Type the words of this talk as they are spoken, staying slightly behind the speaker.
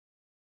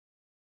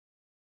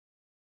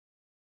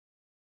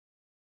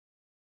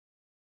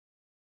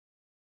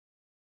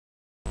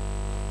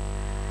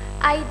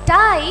I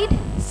died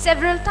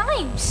several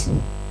times.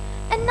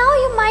 And now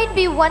you might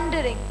be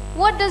wondering,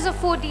 what does a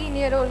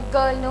 14-year-old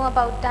girl know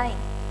about dying?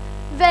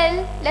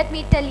 Well, let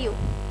me tell you.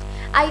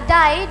 I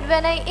died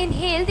when I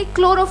inhaled the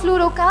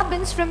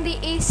chlorofluorocarbons from the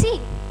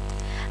AC.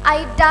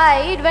 I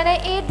died when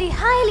I ate the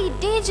highly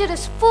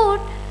dangerous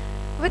food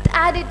with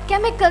added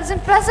chemicals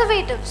and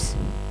preservatives.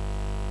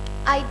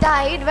 I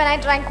died when I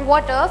drank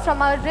water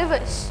from our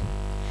rivers.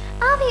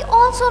 Are we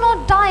also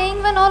not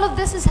dying when all of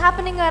this is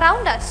happening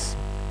around us?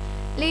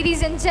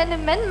 Ladies and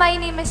gentlemen, my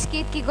name is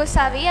Ketaki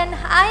Gosavi and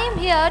I am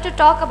here to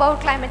talk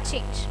about climate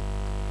change.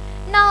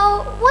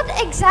 Now, what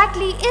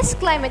exactly is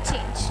climate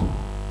change?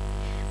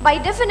 By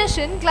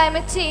definition,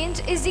 climate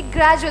change is the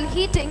gradual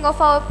heating of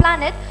our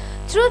planet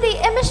through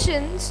the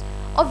emissions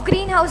of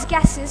greenhouse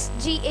gases,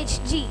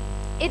 GHG.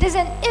 It is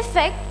an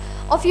effect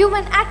of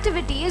human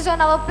activities on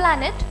our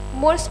planet,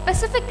 more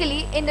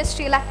specifically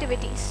industrial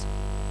activities.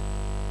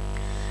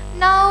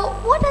 Now,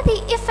 what are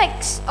the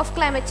effects of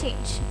climate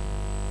change?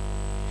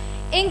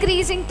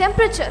 Increasing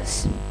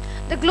temperatures.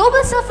 The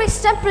global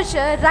surface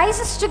temperature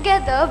rises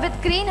together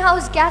with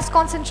greenhouse gas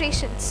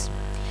concentrations.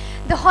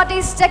 The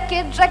hottest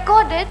decade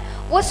recorded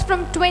was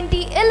from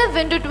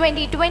 2011 to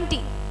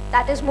 2020.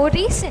 That is more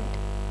recent.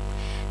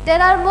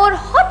 There are more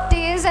hot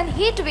days and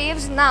heat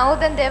waves now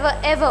than there were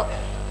ever.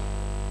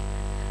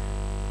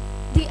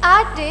 The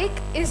Arctic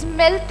is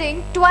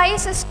melting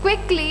twice as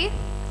quickly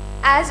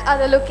as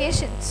other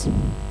locations.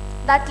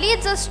 That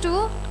leads us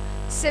to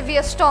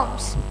severe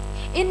storms.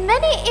 In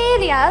many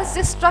areas,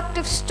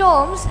 destructive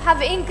storms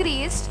have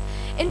increased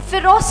in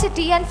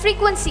ferocity and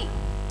frequency.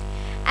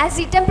 As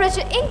the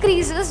temperature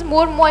increases,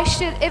 more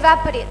moisture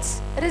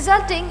evaporates,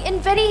 resulting in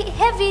very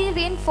heavy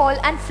rainfall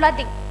and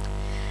flooding.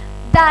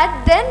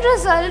 That then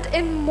result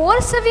in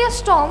more severe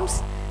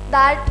storms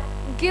that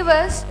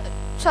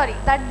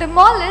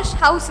demolish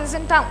houses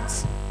and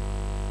towns.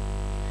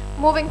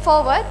 Moving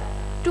forward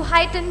to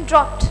heightened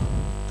drought.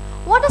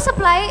 Water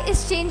supply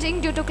is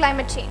changing due to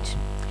climate change.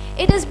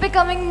 It is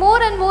becoming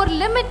more and more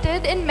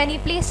limited in many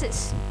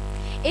places.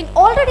 In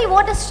already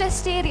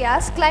water-stressed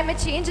areas, climate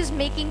change is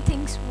making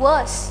things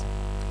worse.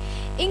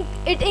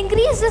 It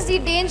increases the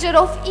danger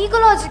of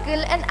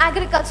ecological and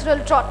agricultural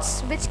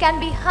droughts, which can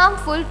be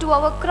harmful to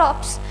our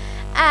crops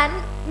and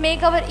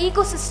make our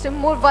ecosystem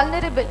more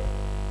vulnerable.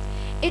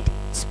 It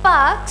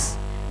sparks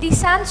the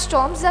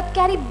sandstorms that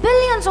carry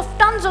billions of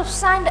tons of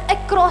sand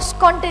across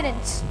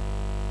continents.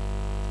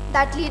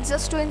 That leads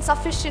us to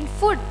insufficient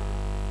food.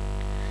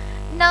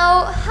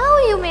 Now,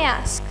 how, you may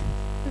ask?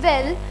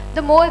 Well,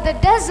 the more the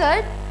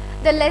desert,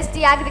 the less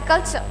the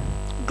agriculture.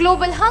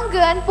 Global hunger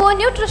and poor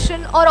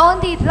nutrition are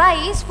on the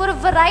rise for a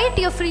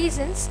variety of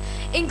reasons,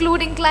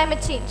 including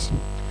climate change.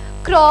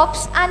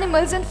 Crops,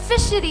 animals and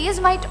fisheries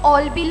might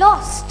all be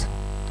lost.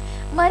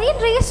 Marine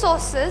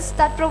resources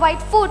that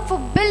provide food for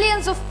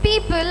billions of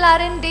people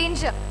are in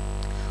danger.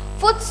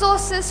 Food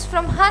sources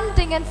from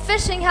hunting and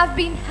fishing have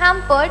been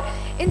hampered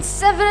in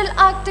several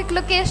Arctic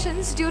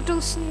locations due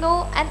to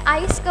snow and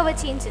ice cover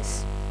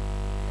changes.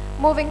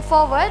 Moving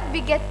forward,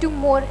 we get to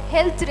more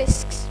health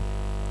risks.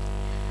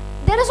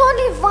 There is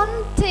only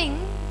one thing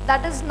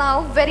that is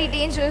now very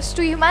dangerous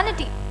to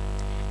humanity,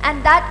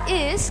 and that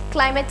is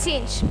climate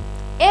change.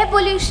 Air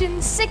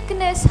pollution,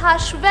 sickness,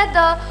 harsh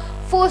weather,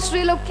 forced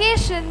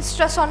relocation,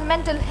 stress on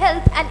mental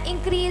health and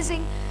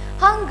increasing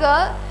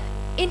hunger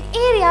in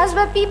areas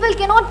where people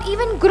cannot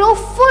even grow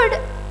food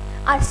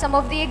are some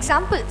of the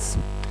examples.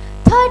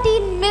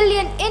 13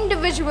 million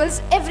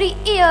individuals every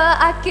year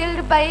are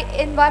killed by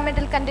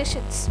environmental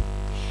conditions.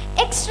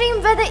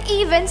 Extreme weather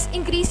events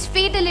increase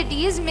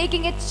fatalities,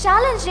 making it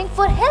challenging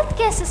for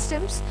healthcare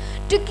systems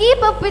to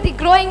keep up with the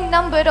growing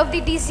number of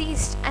the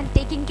diseased and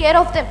taking care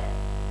of them.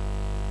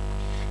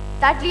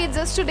 That leads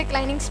us to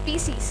declining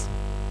species.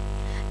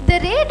 The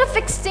rate of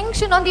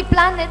extinction on the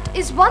planet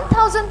is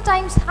 1,000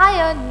 times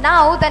higher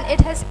now than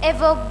it has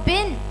ever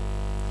been.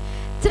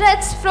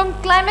 Threats from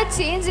climate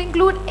change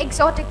include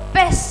exotic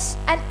pests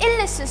and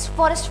illnesses,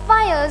 forest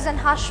fires and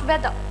harsh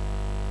weather.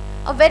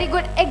 A very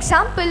good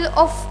example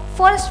of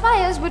forest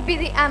fires would be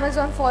the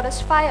Amazon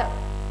forest fire.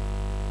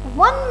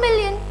 1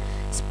 million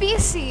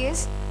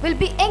species will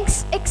be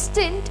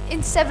extinct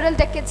in several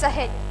decades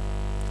ahead.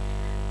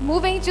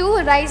 Moving to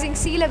rising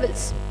sea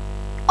levels.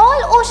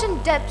 All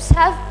ocean depths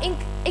have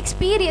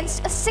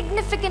experienced a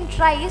significant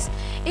rise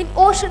in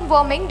ocean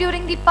warming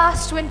during the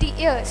past 20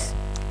 years.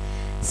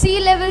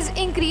 Sea levels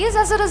increase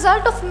as a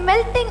result of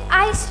melting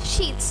ice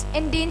sheets,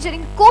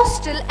 endangering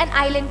coastal and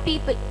island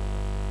people.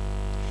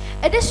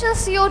 Additional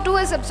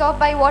CO2 is absorbed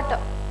by water,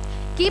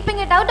 keeping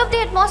it out of the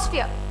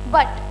atmosphere,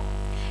 but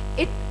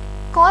it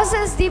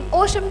causes the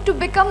ocean to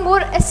become more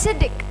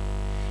acidic,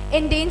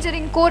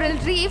 endangering coral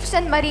reefs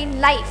and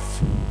marine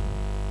life.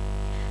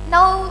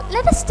 Now,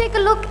 let us take a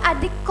look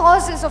at the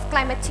causes of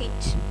climate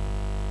change.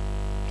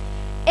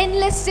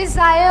 Endless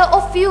desire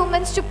of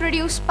humans to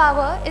produce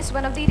power is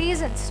one of the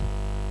reasons.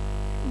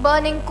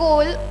 Burning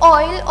coal,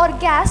 oil or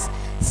gas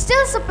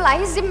still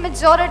supplies the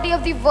majority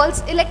of the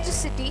world's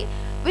electricity,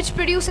 which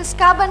produces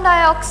carbon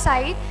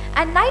dioxide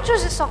and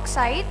nitrous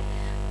oxide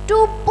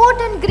two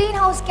potent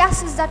greenhouse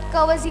gases that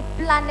covers the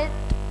planet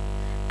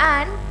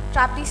and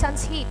trap the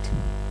sun's heat.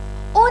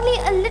 Only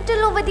a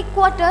little over the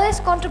quarter is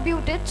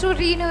contributed through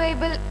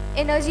renewable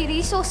energy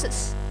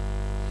resources.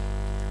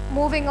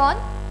 Moving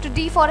on to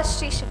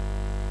deforestation,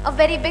 a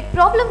very big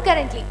problem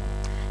currently.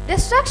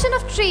 Destruction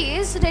of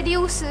trees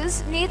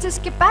reduces nature's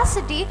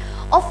capacity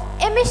of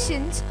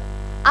emissions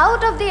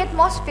out of the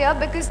atmosphere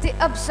because they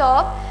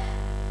absorb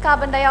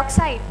carbon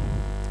dioxide.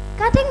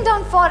 Cutting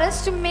down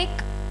forests to make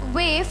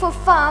way for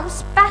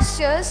farms,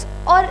 pastures,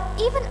 or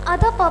even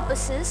other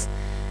purposes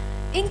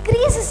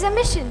increases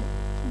emission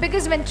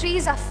because when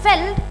trees are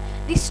felled,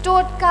 the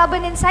stored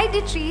carbon inside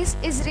the trees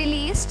is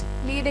released,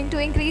 leading to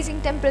increasing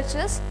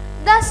temperatures,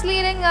 thus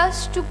leading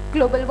us to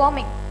global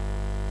warming.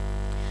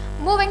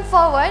 Moving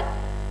forward,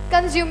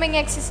 consuming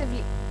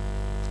excessively.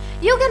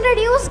 You can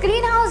reduce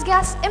greenhouse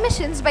gas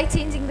emissions by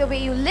changing the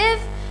way you live,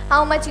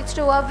 how much you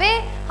throw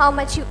away, how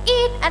much you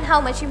eat, and how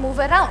much you move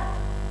around.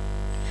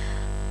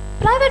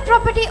 Private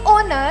property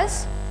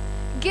owners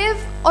give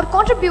or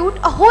contribute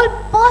a whole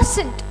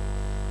 %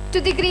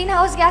 to the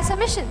greenhouse gas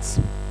emissions.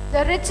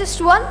 The richest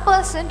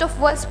 1% of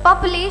world's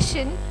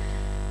population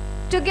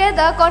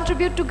together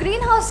contribute to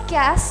greenhouse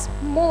gas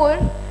more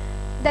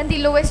than the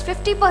lowest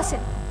 50%.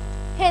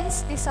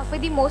 Hence, they suffer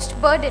the most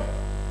burden.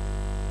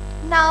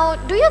 Now,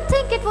 do you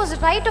think it was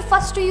right of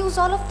us to use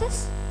all of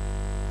this?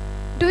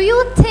 Do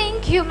you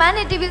think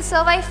humanity will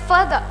survive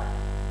further?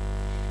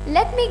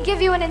 Let me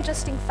give you an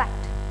interesting fact.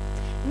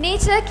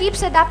 Nature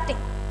keeps adapting.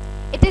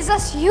 It is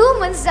us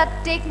humans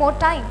that take more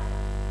time.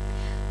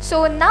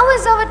 So now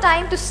is our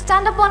time to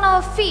stand up on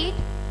our feet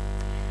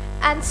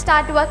and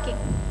start working.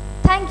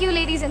 Thank you,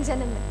 ladies and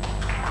gentlemen.